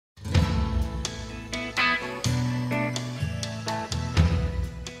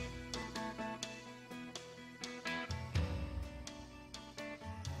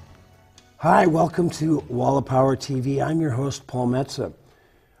Hi, welcome to Wall of Power TV. I'm your host, Paul Metsa.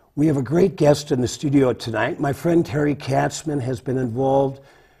 We have a great guest in the studio tonight. My friend Terry Katzman has been involved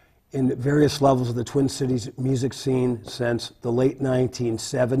in various levels of the Twin Cities music scene since the late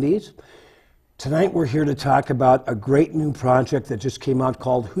 1970s. Tonight we're here to talk about a great new project that just came out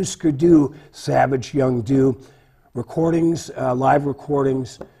called Husker Do, Savage Young Do. Recordings, live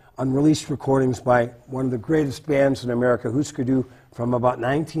recordings, unreleased recordings by one of the greatest bands in America, Husker Du, from about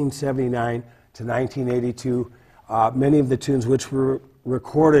 1979 to 1982. Many of the tunes which were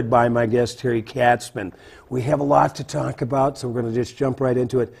recorded by my guest, Terry Katzman. We have a lot to talk about, so we're going to just jump right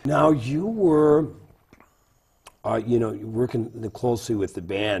into it. Now, you were, working closely with the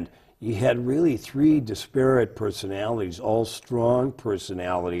band. You had really three disparate personalities, all strong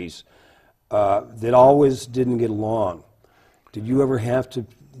personalities that always didn't get along. Did you ever have to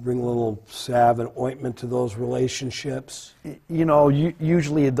bring a little salve and ointment to those relationships? You know,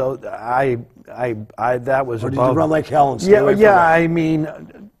 usually though, that was or did above. You run like hell and stay away from yeah. it? I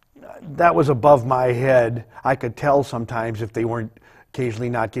mean, that was above my head. I could tell sometimes if they weren't occasionally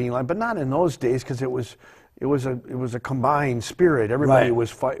not getting along, but not in those days because it was a combined spirit. Everybody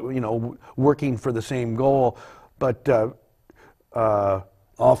was working for the same goal, but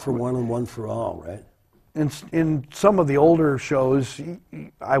all for one and one for all, right? In some of the older shows,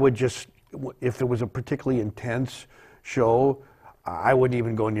 I would just, if there was a particularly intense show, I wouldn't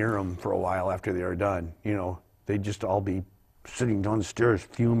even go near them for a while after they were done. You know, they'd just all be sitting downstairs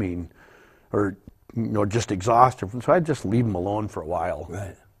fuming, or just exhausted. So I'd just leave them alone for a while.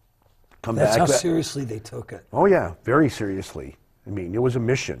 Right. Come That's back. how seriously they took it. Oh yeah, very seriously. I mean, it was a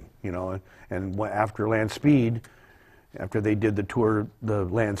mission, and after Land Speed, after they did the tour, the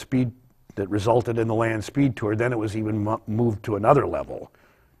Land Speed that resulted in the Land Speed tour, then it was even moved to another level,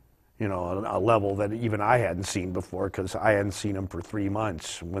 a level that even I hadn't seen before, because I hadn't seen them for 3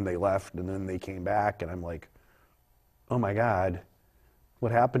 months when they left, and then they came back, and I'm like, oh my God,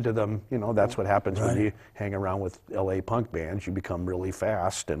 what happened to them? That's what happens when you hang around with LA punk bands. You become really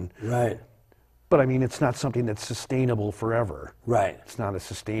fast, but I mean, it's not something that's sustainable forever. Right. It's not a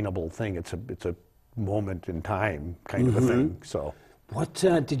sustainable thing. It's a moment in time kind of a thing. So. What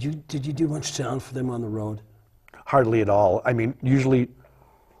did you do much sound for them on the road? Hardly at all. I mean, usually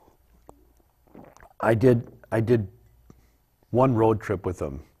I did one road trip with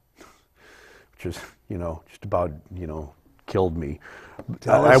them, which was just about killed me.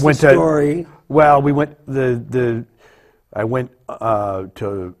 Tell us the story. Well, we went I went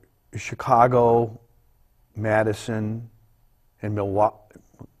to Chicago, Madison, and Milwaukee.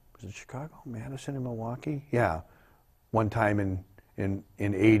 Was it Chicago, Madison, and Milwaukee? Yeah, one time in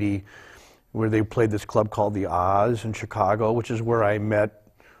 80, where they played this club called the Oz in Chicago, which is where I met,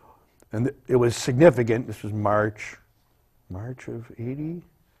 and it was significant. This was March of 80,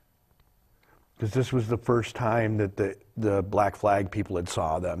 because this was the first time that the Black Flag people had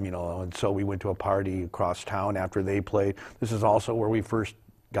saw them, and so we went to a party across town after they played. This is also where we first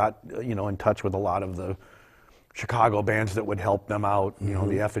got, in touch with a lot of the Chicago bands that would help them out,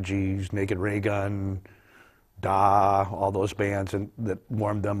 the Effigies, Naked Ray Gun, Da, all those bands, and that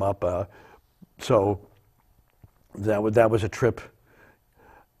warmed them up. So that was a trip.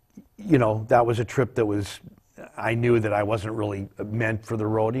 That was a trip that was. I knew that I wasn't really meant for the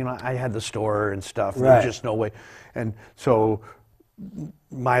road. I had the store and stuff. Right. There was just no way. And so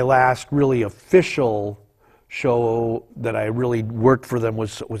my last really official show that I really worked for them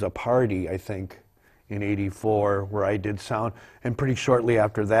was a party, I think, in '84, where I did sound, and pretty shortly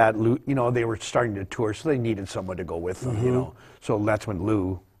after that, Lou, they were starting to tour, so they needed someone to go with them, So that's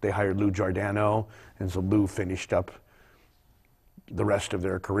when they hired Lou Giordano, and so Lou finished up the rest of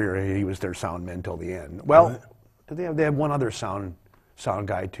their career. He was their sound man till the end. Well, they had one other sound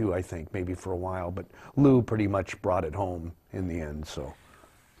guy too, I think, maybe for a while, but Lou pretty much brought it home in the end. So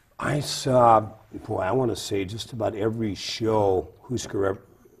I saw, I want to say just about every show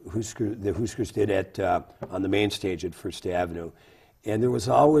the Huskers did on the main stage at First Avenue, and there was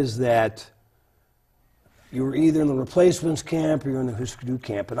always that you were either in the replacements camp or you were in the Husker Du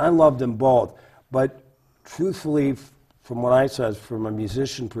camp, and I loved them both. But truthfully, from what I saw, from a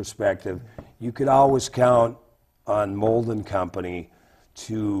musician perspective, you could always count on Mold & Company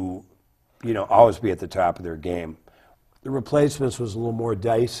to, always be at the top of their game. The replacements was a little more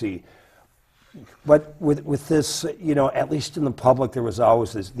dicey. But with this, at least in the public, there was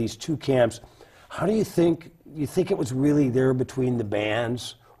always these two camps. How do you think it was really there between the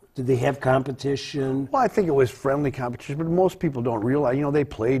bands? Did they have competition? Well, I think it was friendly competition, but most people don't realize, they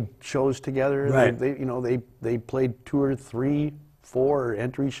played shows together. Right. They played 2 or 3, 4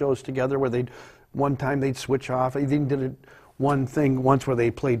 entry shows together where one time they'd switch off. They even did it one thing once where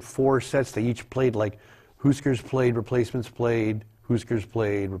they played 4 sets. They each played like Huskers played, replacements played, Huskers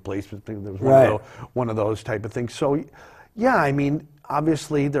played, replacements played. There was one of those type of things. So, yeah, I mean,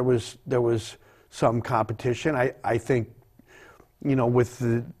 obviously there was some competition. I think, you know, with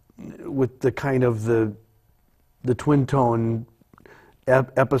the kind of the twin tone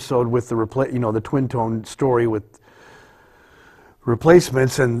episode with the twin tone story with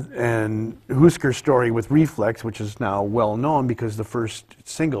replacements and Husker's story with Reflex, which is now well known because the first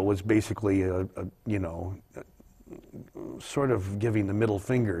single was basically a sort of giving the middle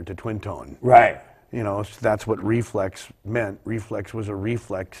finger to twin tone. Right. You know, so that's what Reflex meant. Reflex was a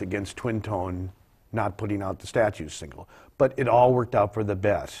reflex against twin tone not putting out the Statues single. But it all worked out for the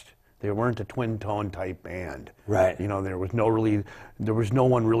best. They weren't a twin tone type band. Right. You know, there was no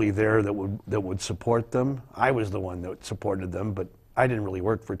one really there that would support them. I was the one that supported them, but I didn't really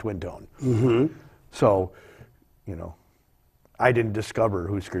work for twin tone. Mm-hmm. So, you know, I didn't discover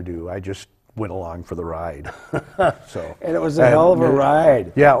Husker Du. I just went along for the ride. So. And it was a hell of a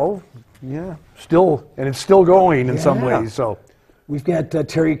ride. Yeah. Oh, yeah. And it's still going in some ways. So. We've got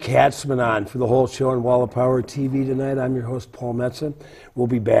Terry Katzman on for the whole show on Wall of Power TV tonight. I'm your host, Paul Metsa. We'll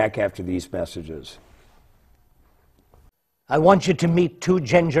be back after these messages. I want you to meet Two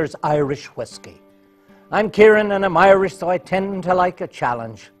Gingers Irish Whiskey. I'm Kieran and I'm Irish, so I tend to like a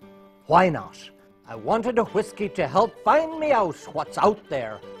challenge. Why not? I wanted a whiskey to help find me out what's out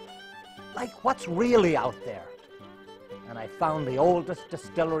there. Like what's really out there. And I found the oldest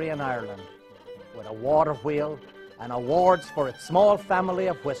distillery in Ireland with a water wheel and awards for its small family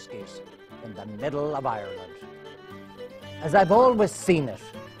of whiskies in the middle of Ireland. As I've always seen it,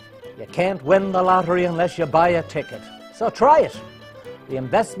 you can't win the lottery unless you buy a ticket. So try it. The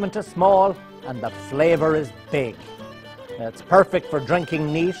investment is small and the flavor is big. It's perfect for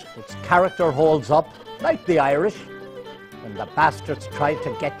drinking neat. Its character holds up, like the Irish, when the bastards try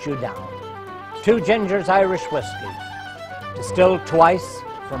to get you down. Two Gingers Irish Whiskey. Distilled twice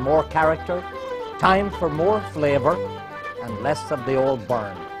for more character, time for more flavor, and less of the old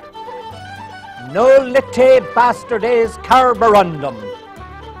burn. Nolite bastardes carborundum.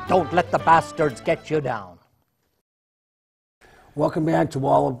 Don't let the bastards get you down. Welcome back to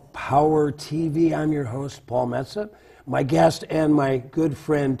Wall of Power TV. I'm your host, Paul Metsa. My guest and my good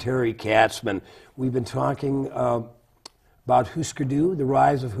friend, Terry Katzman. We've been talking about Husker Du, the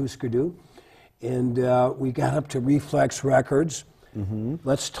rise of Husker Du, and we got up to Reflex Records. Mm-hmm.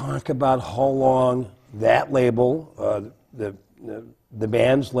 Let's talk about how long that label, the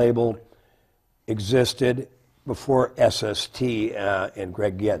band's label, existed before SST and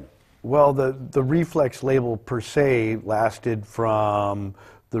Greg Ginn. Well, the Reflex label per se lasted from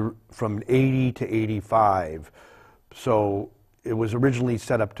 80 to 85. So it was originally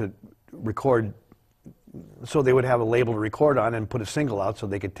set up to record, so they would have a label to record on and put a single out so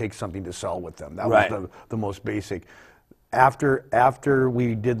they could take something to sell with them. That was the most basic. After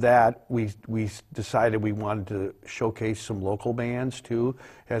we did that, we decided we wanted to showcase some local bands too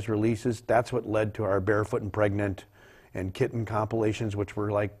as releases. That's what led to our Barefoot and Pregnant and Kitten compilations, which were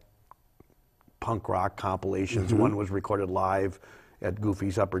like punk rock compilations. Mm-hmm. One was recorded live at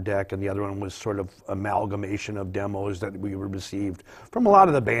Goofy's Upper Deck, and the other one was sort of amalgamation of demos that we received from a lot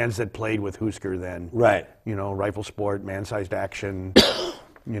of the bands that played with Husker then. Right. You know, Rifle Sport, Man-Sized Action,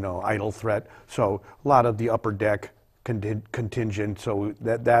 you know, Idle Threat. So a lot of the Upper Deck contingent. So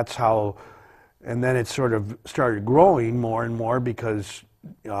that's how, and then it sort of started growing more and more because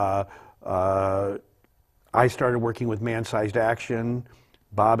I started working with Man-Sized Action.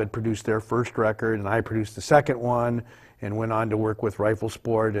 Bob had produced their first record, and I produced the second one, and went on to work with Rifle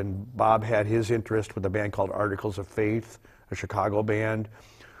Sport, and Bob had his interest with a band called Articles of Faith, a Chicago band.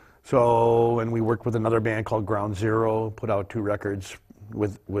 So, and we worked with another band called Ground Zero, put out 2 records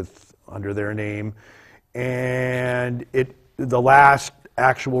with under their name. And the last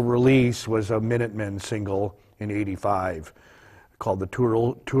actual release was a Minutemen single in '85 called the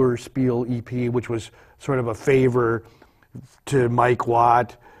Tour Spiel EP, which was sort of a favor to Mike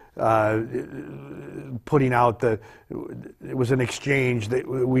Watt, putting out it was an exchange that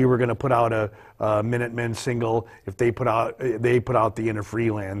we were going to put out a Minutemen single if they put out the Inner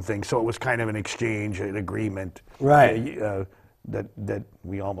Freeland thing. So it was kind of an exchange, an agreement. Right. That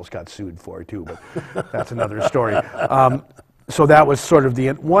we almost got sued for too, but that's another story. So that was sort of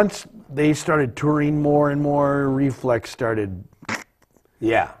once they started touring more and more, Reflex started,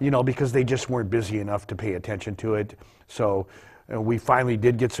 you know, because they just weren't busy enough to pay attention to it. So And we finally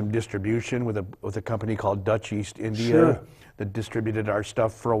did get some distribution with a company called Dutch East India Sure. that distributed our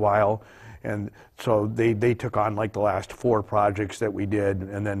stuff for a while. And so they took on like the last 4 projects that we did,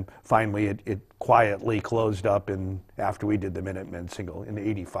 and then finally it quietly closed up after we did the Minutemen single in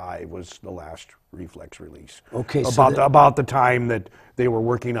 '85 was the last Reflex release. Okay, so about the time that they were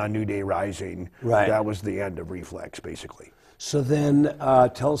working on New Day Rising. Right. That was the end of Reflex, basically. So then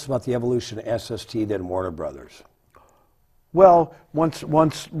tell us about the evolution of SST, then Warner Brothers. Well, once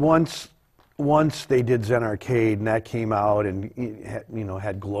they did Zen Arcade and that came out and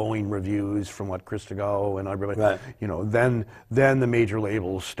had glowing reviews from what Christogo and everybody, Right. then the major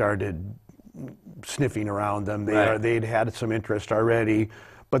labels started sniffing around them. They'd had some interest already,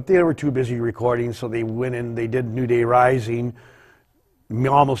 but they were too busy recording, so they went in. They did New Day Rising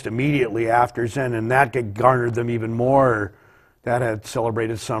almost immediately after Zen, and that garnered them even more. That had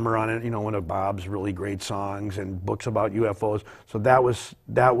Celebrated Summer on it, one of Bob's really great songs, and books about UFOs. So that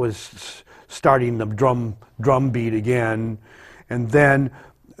was starting the drum beat again. And then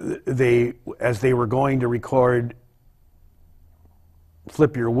as they were going to record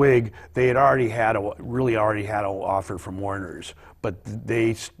Flip Your Wig, they had already had an offer from Warner's, but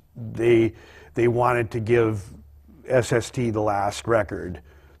they wanted to give SST the last record.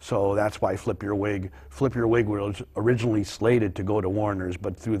 So that's why Flip Your Wig was originally slated to go to Warner's,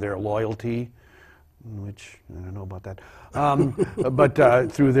 but through their loyalty, which I don't know about that,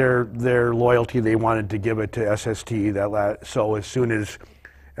 but through their loyalty, they wanted to give it to SST. So as soon as,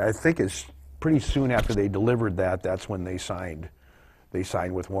 I think it's pretty soon after they delivered that, that's when they signed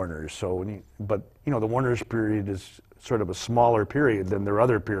with Warner's. So, the Warner's period is sort of a smaller period than their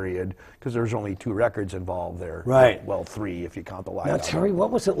other period because there's only 2 records involved there. Right. Well, 3 if you count the live Now, album. Terry,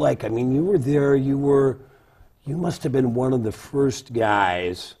 what was it like? I mean, you were there. You must have been one of the first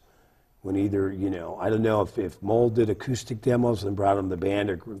guys when either, I don't know if Mole did acoustic demos and brought him the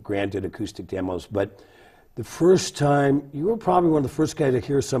band or Grant did acoustic demos, but the first time, you were probably one of the first guys to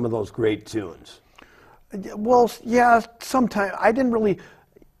hear some of those great tunes. Well, yeah, sometimes I didn't really.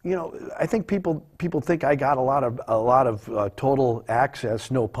 I think people think I got a lot of total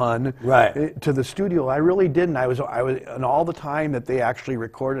access, no pun, right, to the studio. I really didn't. I was, and all the time that they actually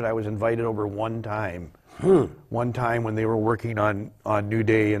recorded, I was invited over one time. One time when they were working on New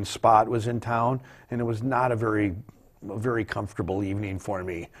Day and Spot was in town, and it was not a very comfortable evening for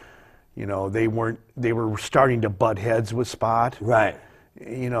me. They were starting to butt heads with Spot. Right.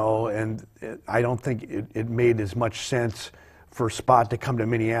 And I don't think it made as much sense for Spot to come to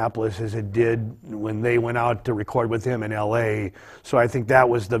Minneapolis as it did when they went out to record with him in L.A. So I think that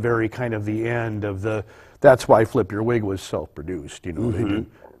was the very kind of the end of that's why Flip Your Wig was self-produced, They did,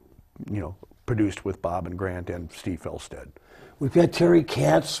 produced with Bob and Grant and Steve Felstead. We've got Terry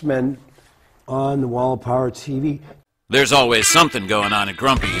Katzman on the Wall of Power TV. There's always something going on at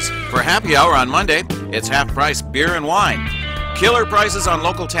Grumpy's. For happy hour on Monday, it's half-price beer and wine. Killer prices on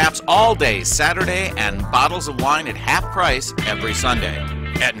local taps all day Saturday and bottles of wine at half price every Sunday.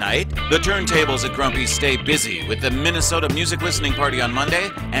 At night, the turntables at Grumpy's stay busy with the Minnesota Music Listening Party on Monday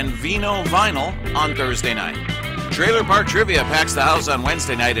and Vino Vinyl on Thursday night. Trailer Park Trivia packs the house on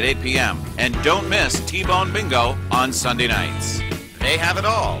Wednesday night at 8 p.m. And don't miss T-Bone Bingo on Sunday nights. They have it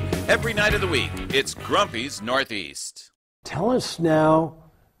all every night of the week. It's Grumpy's Northeast. Tell us now,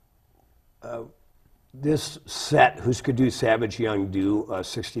 this set, Husker Du, Savage Young Do,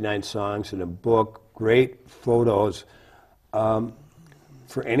 69 songs in a book, great photos.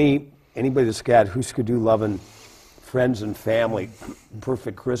 For anybody that's got Husker Du loving friends and family,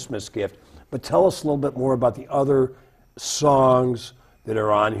 perfect Christmas gift. But tell us a little bit more about the other songs that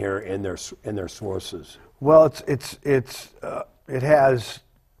are on here and their sources. Well, it has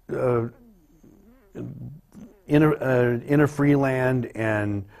Inner Freeland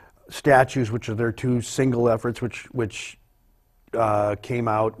and Statues, which are their 2 single efforts, which came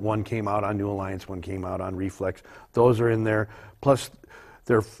out. One came out on New Alliance, one came out on Reflex. Those are in there. Plus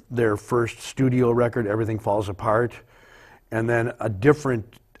their first studio record, Everything Falls Apart, and then a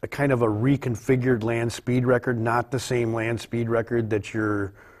kind of a reconfigured Land Speed record, not the same Land Speed record that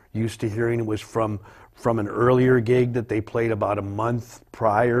you're used to hearing. It was from an earlier gig that they played about a month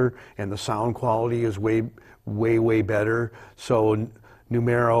prior, and the sound quality is way better. So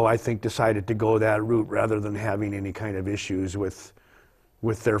Numero, I think, decided to go that route rather than having any kind of issues with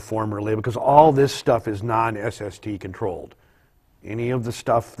their former label, because all this stuff is non-SST controlled. Any of the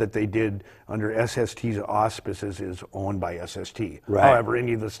stuff that they did under SST's auspices is owned by SST. Right. However,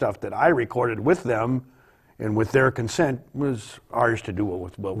 any of the stuff that I recorded with them and with their consent was ours to do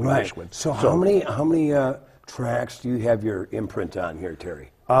what we wish with. So how many tracks do you have your imprint on here, Terry?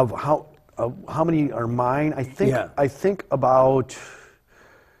 Of how how many are mine? I think Yeah. I think about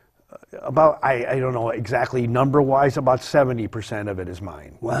I don't know exactly number wise, about 70% of it is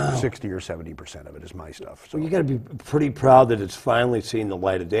mine. Wow. 60 or 70% of it is my stuff. So Well, you got to be pretty proud that it's finally seen the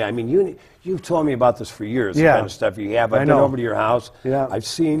light of day. I mean, you've told me about this for years, the Yeah. kind of stuff you have. I've I been know. over to your house. Yeah. I've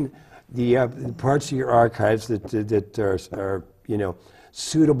seen the parts of your archives that are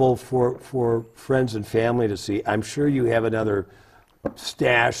suitable for friends and family to see. I'm sure you have another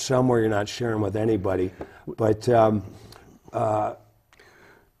stash somewhere you're not sharing with anybody, but.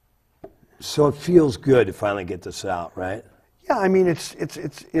 So it feels good to finally get this out, right? yeah, I mean it's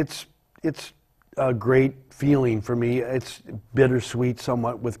a great feeling for me. It's bittersweet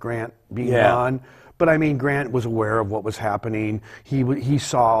somewhat with Grant being Yeah. gone. But I mean, Grant was aware of what was happening. He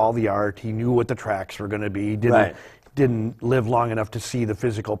saw all the art. He knew what the tracks were going to be. Right. Didn't live long enough to see the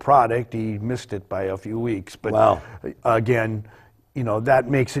physical product. He missed it by a few weeks. But Wow. again, that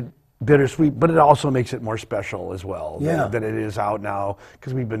makes it bittersweet, but it also makes it more special as well. Yeah. That it is out now,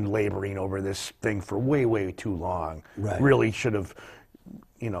 because we've been laboring over this thing for way, way too long. Right. Really should have,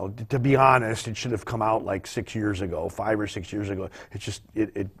 to be honest, it should have come out like 6 years ago, 5 or 6 years ago. It's just,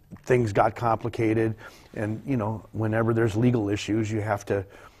 things got complicated, and whenever there's legal issues, you have to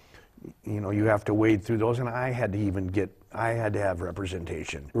wade through those, and I had to have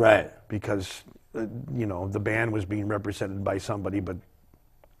representation. Right. Because, the band was being represented by somebody, but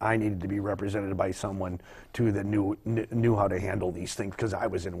I needed to be represented by someone too that knew how to handle these things, because I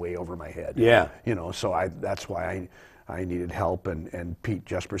was in way over my head. Yeah. So that's why I needed help, and Pete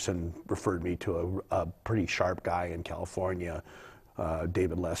Jesperson referred me to a pretty sharp guy in California,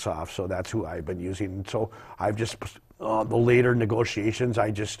 David Lesoff. So that's who I've been using. So I've just the later negotiations,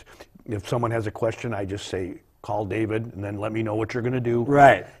 if someone has a question, I just say, call David, and then let me know what you're going to do.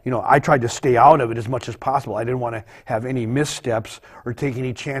 Right. I tried to stay out of it as much as possible. I didn't want to have any missteps or take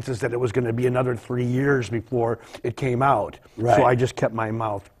any chances that it was going to be another 3 years before it came out. Right. So I just kept my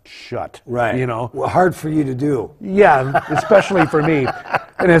mouth shut. Right. Well, hard for you to do. Yeah, especially for me,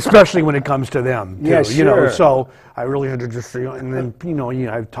 and especially when it comes to them. Too, Yeah, sure. So I really had to just say, and then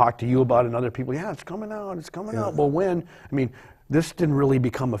I've talked to you about it and other people. Yeah, it's coming out. It's coming out. Well, when? I mean, this didn't really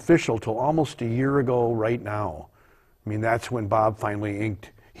become official till almost a year ago right now. I mean, that's when Bob finally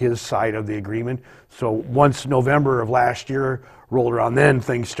inked his side of the agreement. So once November of last year rolled around, then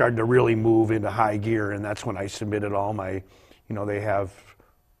things started to really move into high gear, and that's when I submitted all my, they have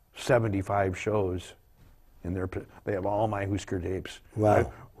 75 shows in their, they have all my Husker tapes.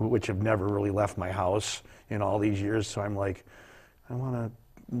 Wow. Which have never really left my house in all these years. So I'm like, I want to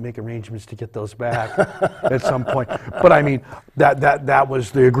make arrangements to get those back at some point. But I mean, that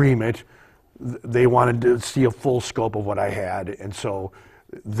was the agreement. They wanted to see a full scope of what I had, and so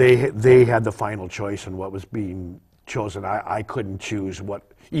they had the final choice in what was being chosen. I couldn't choose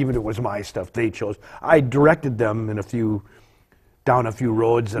what, even if it was my stuff, they chose. I directed them down a few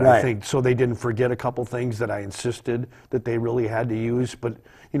roads that I think, so they didn't forget a couple things that I insisted that they really had to use, but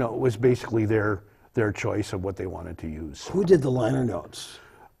it was basically their choice of what they wanted to use. Who did the liner notes?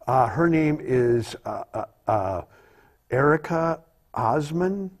 Her name is Erica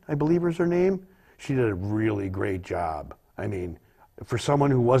Osman, I believe is her name. She did a really great job. I mean, for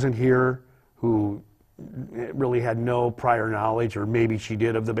someone who wasn't here, who really had no prior knowledge, or maybe she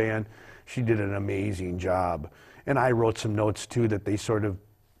did, of the band, she did an amazing job. And I wrote some notes too that they sort of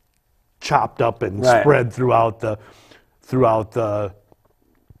chopped up and spread throughout the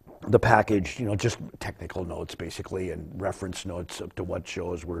package, just technical notes basically, and reference notes up to what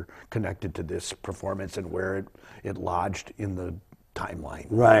shows were connected to this performance and where it lodged in the timeline.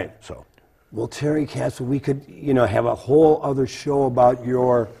 Right. So, well, Terry Katzman, we could, have a whole other show about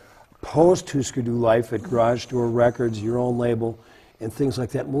your post-Husker Du life at Garage Door Records, your own label, and things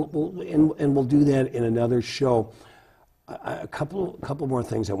like that. We'll do that in another show. A couple more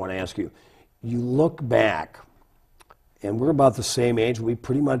things I want to ask you. You look back, and we're about the same age. We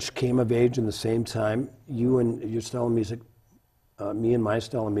pretty much came of age in the same time. You and your style of music, me and my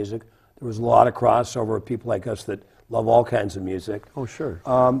style of music. There was a lot of crossover of people like us that love all kinds of music. oh sure.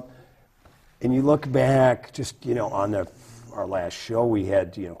 And you look back, just on our last show, we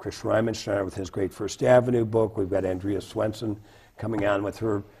had Chris Reimensteiner with his great First Avenue book. We've got Andrea Swenson coming on with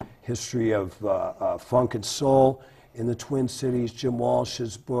her history of funk and soul in the Twin Cities. Jim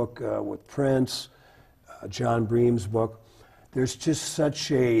Walsh's book with Prince. John Bream's book. There's just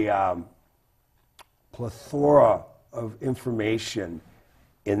such a plethora of information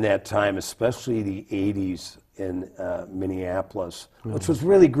in that time, especially the 80s in Minneapolis, which was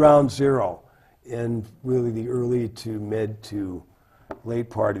really ground zero in really the early to mid to late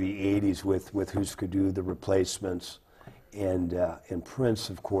part of the 80s with Husker Du, the Replacements, and Prince,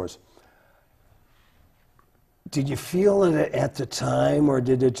 of course. Did you feel it at the time, or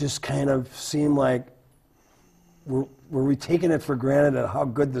did it just kind of seem like, were we taking it for granted at how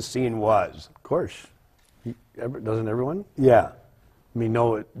good the scene was? Of course. Doesn't everyone? Yeah. I mean,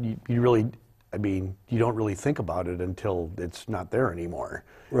 no, you really, I mean, you don't really think about it until it's not there anymore.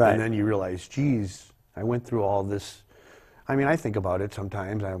 Right. And then you realize, geez, I went through all this. I mean, I think about it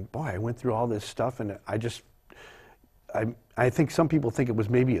sometimes. I went through all this stuff, and I think some people think it was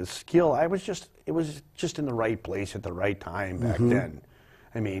maybe a skill. It was just in the right place at the right time back then.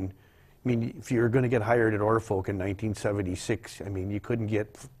 I mean, if you were going to get hired at Orfolk in 1976, I mean, you couldn't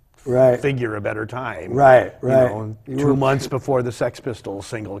get figure a better time. Right. You know, 2 months before the Sex Pistols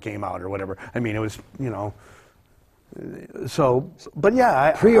single came out or whatever. I mean, it was, you know. So, but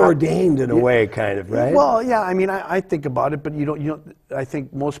yeah, preordained in a way, kind of, right? Well, yeah. I mean, I think about it, but you don't. I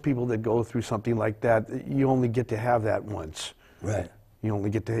think most people that go through something like that, you only get to have that once. Right. You only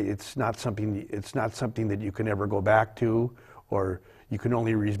get to. It's not something that you can ever go back to, or you can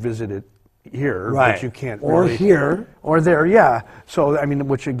only revisit it here, right. But you can't. Or really, here. Or there, yeah. So I mean,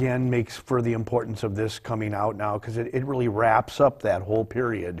 which again makes for the importance of this coming out now, because it really wraps up that whole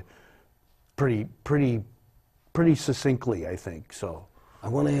period, pretty succinctly, I think. So I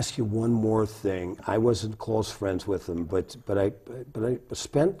want to ask you one more thing. I wasn't close friends with him, but I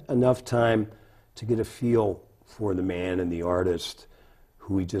spent enough time to get a feel for the man and the artist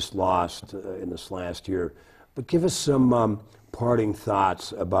who we just lost in this last year. But give us some parting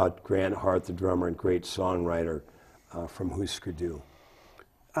thoughts about Grant Hart, the drummer and great songwriter from Husker Du.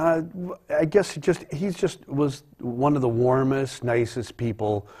 I guess he just was one of the warmest, nicest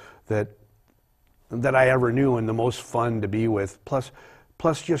people that I ever knew, and the most fun to be with.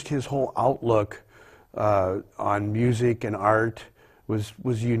 Plus just his whole outlook on music and art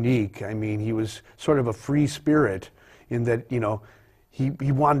was unique. I mean, he was sort of a free spirit in that, you know,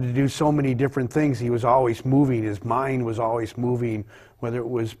 he wanted to do so many different things. He was always moving. His mind was always moving, whether it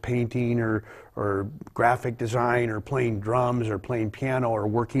was painting or graphic design or playing drums or playing piano or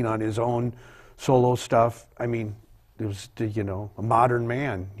working on his own solo stuff. I mean, it was, you know, a modern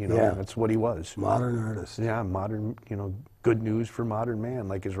man, you know, that's what he was. Modern artist. Yeah, modern, you know, good news for modern man,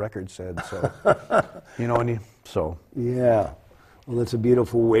 like his record said. So, you know, so. Yeah, well, that's a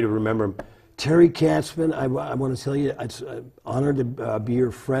beautiful way to remember him. Terry Katzman, I want to tell you, it's an honor to be your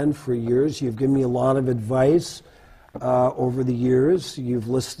friend for years. You've given me a lot of advice over the years. You've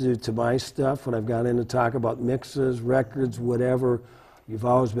listened to my stuff when I've gone in to talk about mixes, records, whatever. You've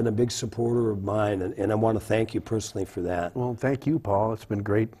always been a big supporter of mine, and I want to thank you personally for that. Well, thank you, Paul. It's been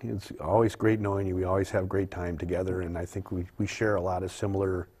great. It's always great knowing you. We always have great time together, and I think we share a lot of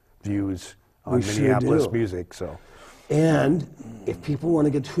similar views on Minneapolis music. So. And if people want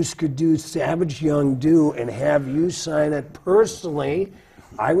to get Husker Du, Savage Young Du, and have you sign it personally,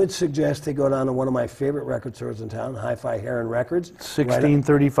 I would suggest they go down to one of my favorite record stores in town, Hi-Fi Heron Records.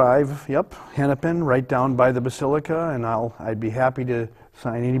 1635, yep, Hennepin, right down by the Basilica, and I'd be happy to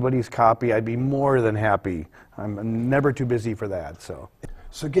sign anybody's copy. I'd be more than happy. I'm never too busy for that. So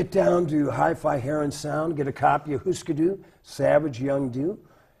get down to Hi-Fi Heron Sound, get a copy of Husker Du, Savage Young Du.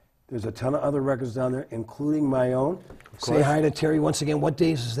 There's a ton of other records down there, including my own. Say hi to Terry once again. What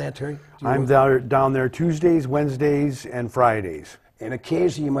days is that, Terry? I'm down there Tuesdays, Wednesdays, and Fridays. And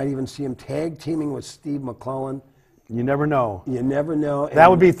occasionally you might even see him tag teaming with Steve McClellan. You never know. You never know. That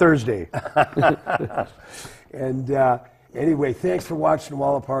would be Thursday. And anyway, thanks for watching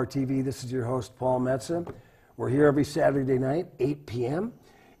Walla Power TV. This is your host, Paul Metsa. We're here every Saturday night, 8 p.m.,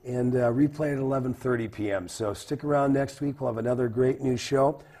 and replay at 11:30 p.m. So stick around next week. We'll have another great new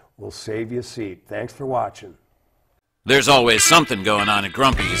show. We'll save you a seat. Thanks for watching. There's always something going on at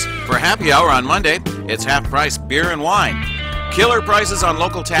Grumpy's. For happy hour on Monday, it's half-price beer and wine. Killer prices on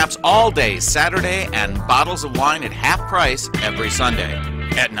local taps all day Saturday, and bottles of wine at half price every Sunday.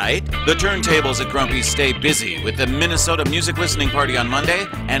 At night, the turntables at Grumpy's stay busy with the Minnesota Music Listening Party on Monday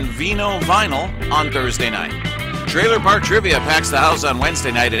and Vino Vinyl on Thursday night. Trailer Park Trivia packs the house on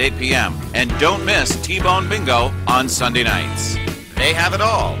Wednesday night at 8 p.m. And don't miss T-Bone Bingo on Sunday nights. They have it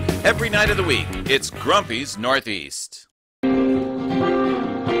all. Every night of the week, it's Grumpy's Northeast.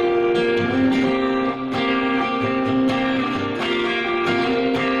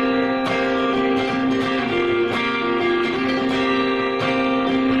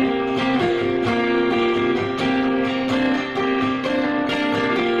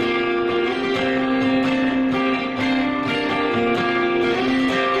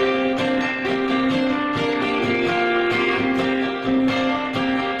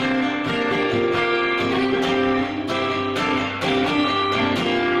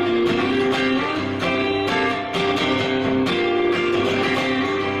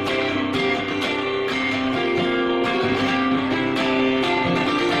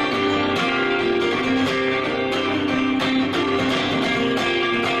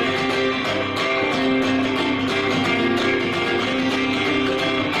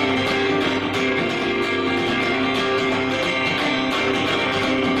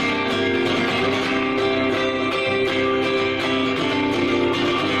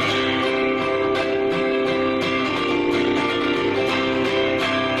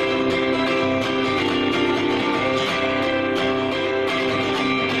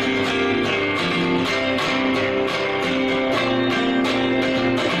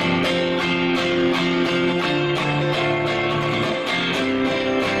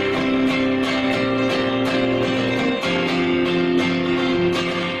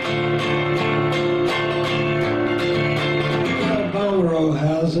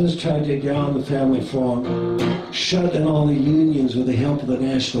 Cousins tried to get on the family farm, shut down all the unions with the help of the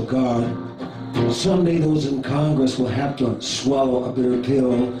National Guard. Someday those in Congress will have to swallow a bitter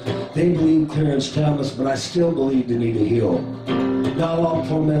pill. They believe Clarence Thomas, but I still believe they need a heal. Not all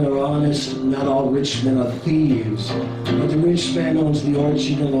poor men are honest, not all rich men are thieves. But the rich man owns the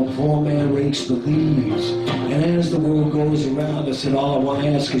orchard and the poor man rakes the leaves. And as the world goes around, I said, all I want to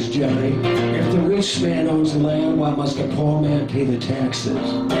ask is, Johnny, if the rich man owns the land, why must the poor man pay the taxes?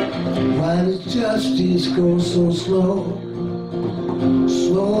 Why does justice go so slow?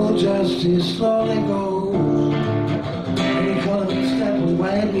 Slow justice slowly goes. Any color step with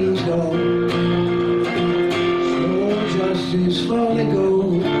white means go. Justice slowly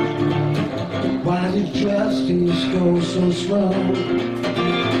goes. Why did justice go so slow?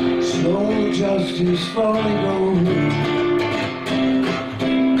 Slow justice slowly goes.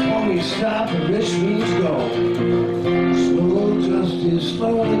 Homie, stop and rich means go. Slow justice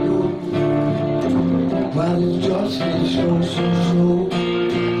slowly goes. Why did justice go so slow?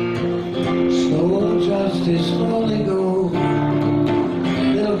 Slow justice slowly goes.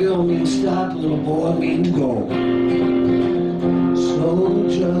 Little girl means stop, little boy means go. Slow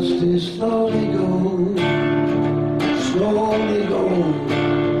justice slowly goes, slowly goes,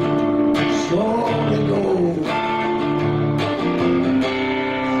 slowly goes.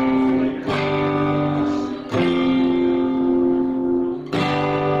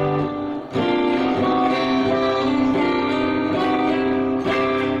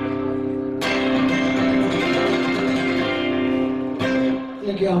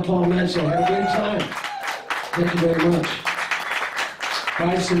 Thank you, I'm Paul Metsa. Have a great time. Thank you very much.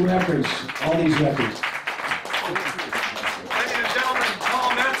 Buy some records, all these records.